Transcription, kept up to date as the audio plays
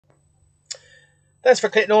Thanks for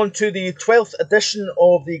clicking on to the 12th edition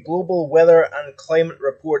of the Global Weather and Climate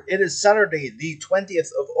Report. It is Saturday, the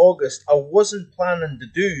 20th of August. I wasn't planning to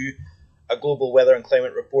do a Global Weather and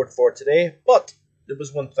Climate Report for today, but there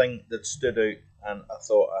was one thing that stood out and I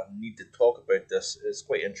thought I need to talk about this. It's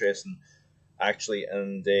quite interesting, actually,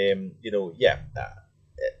 and it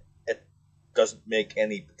doesn't make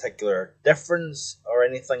any particular difference or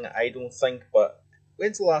anything, I don't think, but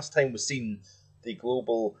when's the last time we've seen the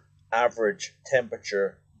global average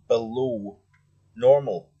temperature below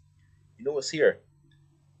normal? You notice here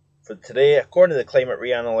for today, according to the Climate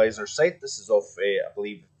Reanalyzer site, this is off, I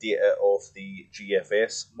believe, data of the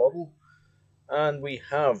GFS model, and we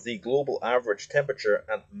have the global average temperature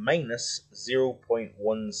at minus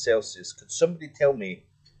 0.1 Celsius. Could somebody tell me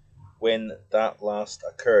when that last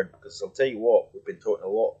occurred? Because I'll tell you what, we've been talking a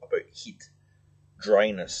lot about heat,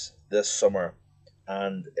 dryness this summer,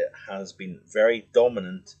 and it has been very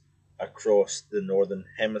dominant across the northern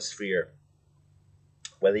hemisphere.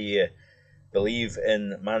 Whether you believe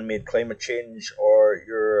in man-made climate change or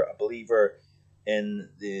you're a believer in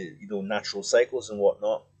the natural cycles and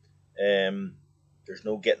whatnot, there's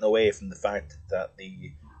no getting away from the fact that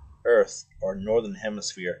the Earth or northern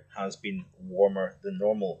hemisphere has been warmer than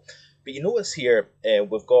normal. But you notice here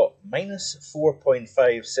we've got minus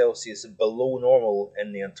 4.5 Celsius below normal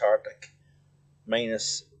in the Antarctic,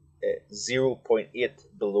 minus 0.8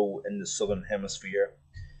 below in the southern hemisphere,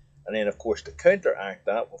 and then of course to counteract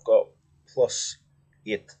that we've got plus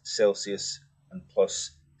 8 Celsius and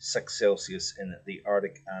plus 6 Celsius in the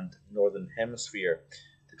Arctic and northern hemisphere.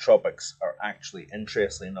 The tropics are actually,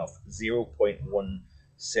 interestingly enough, 0.1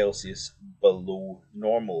 Celsius below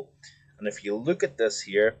normal. And if you look at this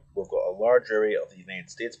here, we've got a large area of the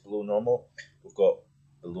United States below normal. We've got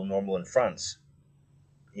below normal in France,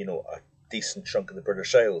 a decent chunk of the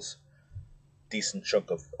British Isles, decent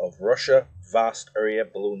chunk of Russia, vast area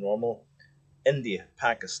below normal, India,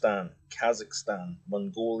 Pakistan, Kazakhstan,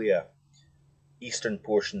 Mongolia, eastern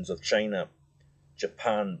portions of China,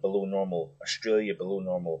 Japan below normal, Australia below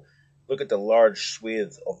normal. Look at the large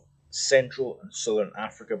swathe of Central and Southern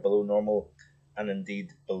Africa below normal, and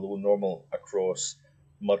indeed below normal across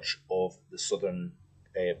much of the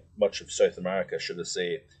much of South America, should I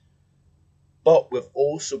say. But we've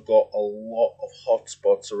also got a lot of hot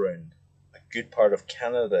spots around. A good part of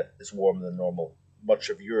Canada is warmer than normal.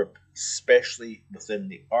 Much of Europe, especially within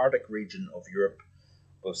the Arctic region of Europe,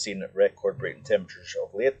 we've seen record-breaking temperatures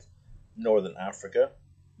of late. Northern Africa,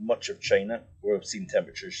 much of China, where we've seen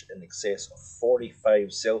temperatures in excess of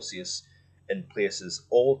 45 Celsius in places,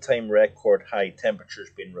 all-time record high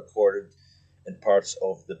temperatures being recorded in parts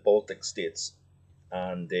of the Baltic states,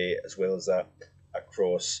 and as well as that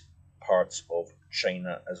across parts of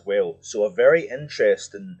China as well. So a very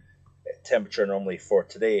interesting temperature anomaly for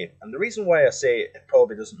today. And the reason why I say it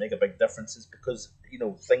probably doesn't make a big difference is because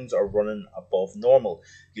things are running above normal.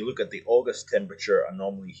 You look at the August temperature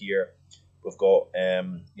anomaly here, we've got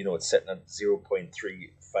it's sitting at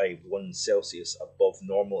 0.351 Celsius above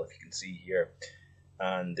normal, if you can see here,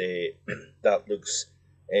 and that looks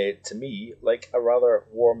to me like a rather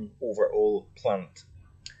warm overall planet.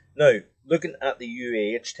 Now, looking at the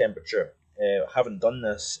UAH temperature, I haven't done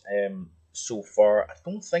this so far. I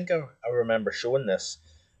don't think I remember showing this,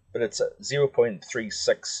 but it's at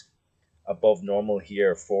 0.36 above normal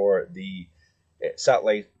here for the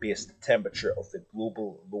satellite-based temperature of the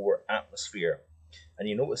global lower atmosphere. And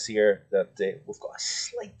you notice here that we've got a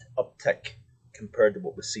slight uptick compared to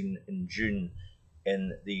what was seen in June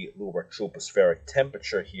in the lower tropospheric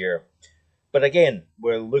temperature here. But again,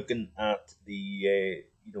 we're looking at the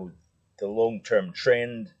long-term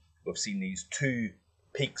trend. We've seen these two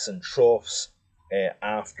peaks and troughs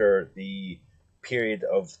after the period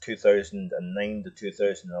of 2009 to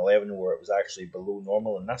 2011 where it was actually below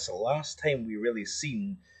normal, and that's the last time we really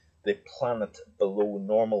seen the planet below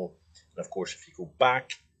normal. And of course, if you go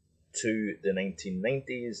back to the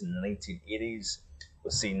 1990s and the 1980s,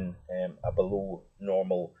 we've seen a below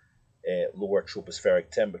normal lower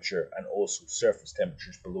tropospheric temperature and also surface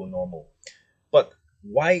temperatures below normal. But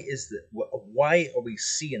why are we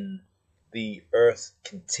seeing the Earth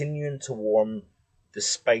continuing to warm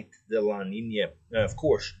despite the La Nina? Now, of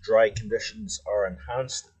course, dry conditions are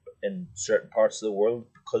enhanced in certain parts of the world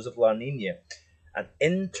because of La Nina, and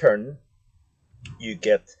in turn, you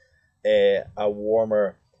get a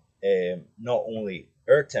warmer, not only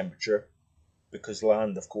air temperature, because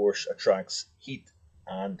land, of course, attracts heat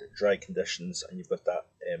and dry conditions, and you've got that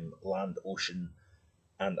land, ocean,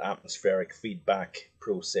 and atmospheric feedback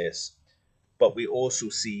process. But we also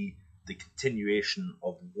see the continuation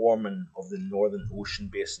of warming of the northern ocean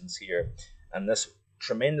basins here, and this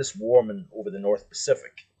tremendous warming over the North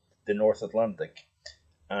Pacific, the North Atlantic,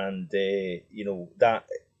 and that,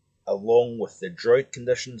 along with the drought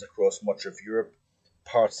conditions across much of Europe,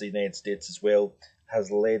 parts of the United States as well, has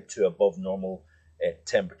led to above normal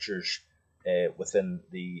temperatures within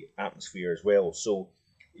the atmosphere as well. So,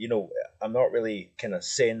 I'm not really kind of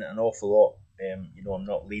saying an awful lot. I'm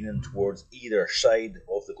not leaning towards either side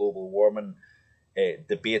of the global warming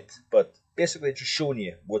debate, but basically just showing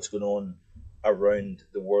you what's going on around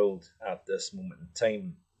the world at this moment in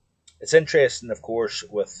time. It's interesting, of course,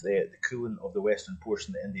 with the cooling of the western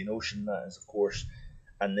portion of the Indian Ocean. That is, of course,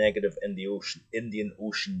 a negative Indian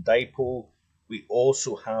Ocean dipole. We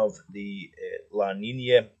also have the La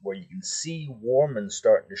Nina, where you can see warming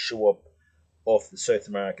starting to show up off the South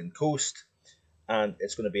American coast, and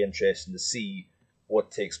it's going to be interesting to see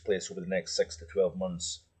what takes place over the next 6 to 12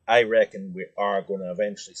 months. I reckon we are going to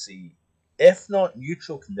eventually see, if not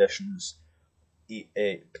neutral conditions,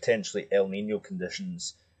 potentially El Nino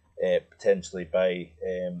conditions, potentially by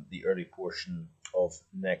the early portion of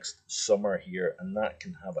next summer here, and that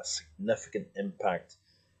can have a significant impact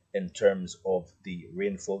in terms of the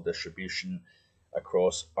rainfall distribution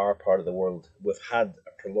across our part of the world. We've had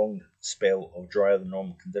a prolonged spell of drier than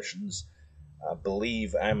normal conditions.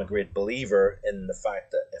 I'm a great believer in the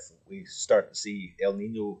fact that if we start to see El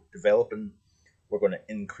Nino developing, we're going to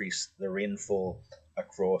increase the rainfall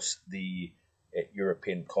across the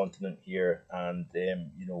European continent here, and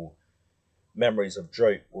memories of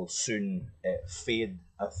drought will soon fade,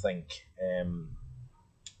 I think,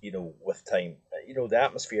 with time. The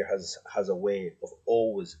atmosphere has a way of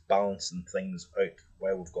always balancing things out.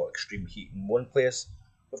 While we've got extreme heat in one place,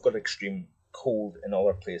 we've got extreme cold in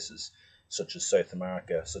other places, such as South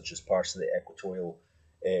America, such as parts of the equatorial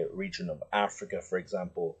region of Africa, for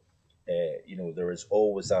example. There is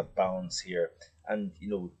always that balance here, and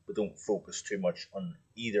we don't focus too much on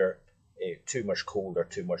either too much cold or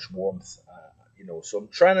too much warmth. So I'm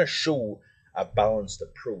trying to show a balanced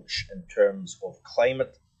approach in terms of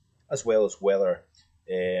climate as well as weather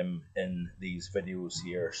in these videos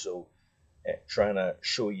here. So trying to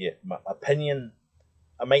show you my opinion.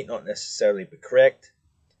 I might not necessarily be correct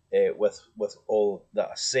with all that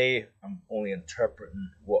I say. I'm only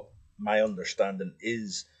interpreting what my understanding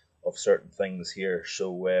is of certain things here.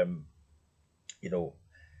 So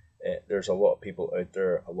there's a lot of people out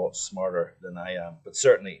there a lot smarter than I am, but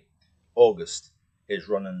certainly August is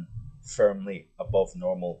running firmly above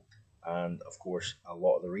normal, and of course a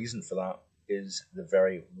lot of the reason for that is the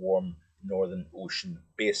very warm northern ocean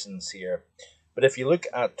basins here. But if you look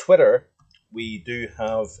at Twitter, we do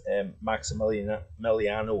have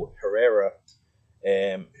Maximiliano Herrera,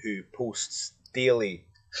 who posts daily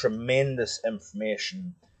tremendous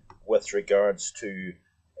information with regards to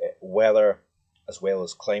weather as well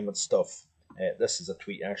as climate stuff. This is a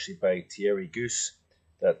tweet actually by Thierry Goose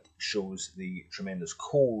that shows the tremendous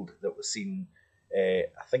cold that was seen, I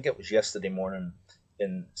think it was yesterday morning,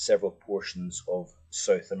 in several portions of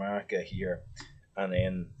South America here. And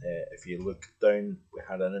then if you look down, we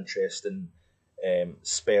had an interesting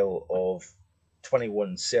spell of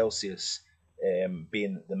 21 Celsius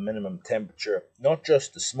being the minimum temperature, not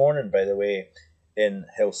just this morning, by the way, in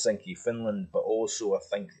Helsinki, Finland, but also I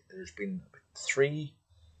think there's been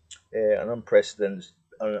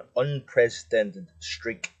an unprecedented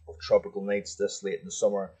streak of tropical nights this late in the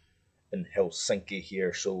summer in Helsinki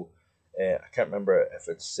here. So I can't remember if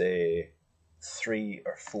it's 3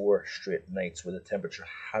 or 4 straight nights where the temperature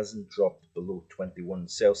hasn't dropped below 21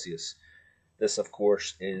 Celsius. This, of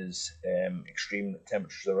course, is extreme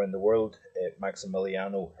temperatures around the world.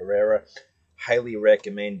 Maximiliano Herrera, highly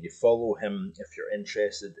recommend you follow him if you're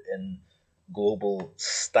interested in global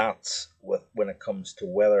stats when it comes to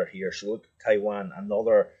weather here. So look, Taiwan,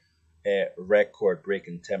 another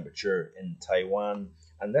record-breaking temperature in Taiwan,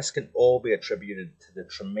 and this can all be attributed to the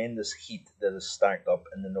tremendous heat that is stacked up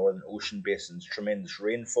in the northern ocean basins, tremendous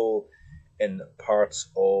rainfall in parts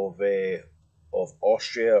of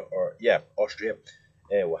Austria. We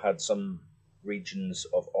had some regions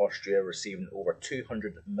of Austria receiving over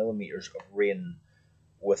 200 millimeters of rain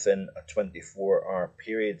within a 24-hour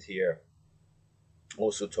period here.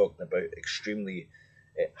 Also talking about extremely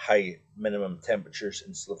high minimum temperatures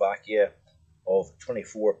in Slovakia of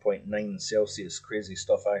 24.9 Celsius. Crazy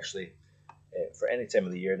stuff, actually, for any time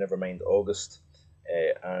of the year, never mind August.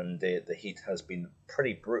 And the heat has been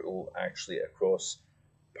pretty brutal, actually, across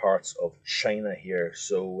parts of China here.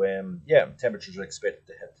 So, temperatures are expected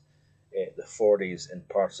to hit the 40s in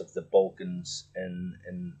parts of the Balkans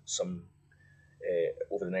in some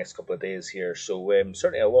over the next couple of days here. So,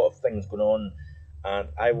 certainly a lot of things going on and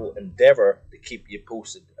I will endeavour to keep you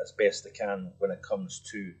posted as best I can when it comes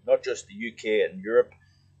to not just the UK and Europe,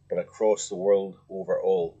 but across the world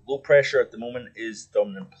overall. Low pressure at the moment is the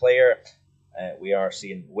dominant player. We are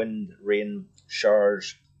seeing wind, rain,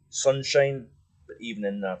 showers, sunshine, but even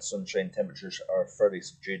in that sunshine, temperatures are fairly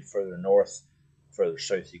subdued. Further north, further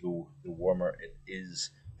south you go, the warmer it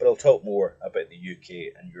is. But I'll talk more about the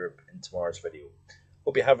UK and Europe in tomorrow's video.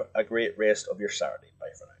 Hope you have a great rest of your Saturday. Bye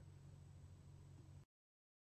for now.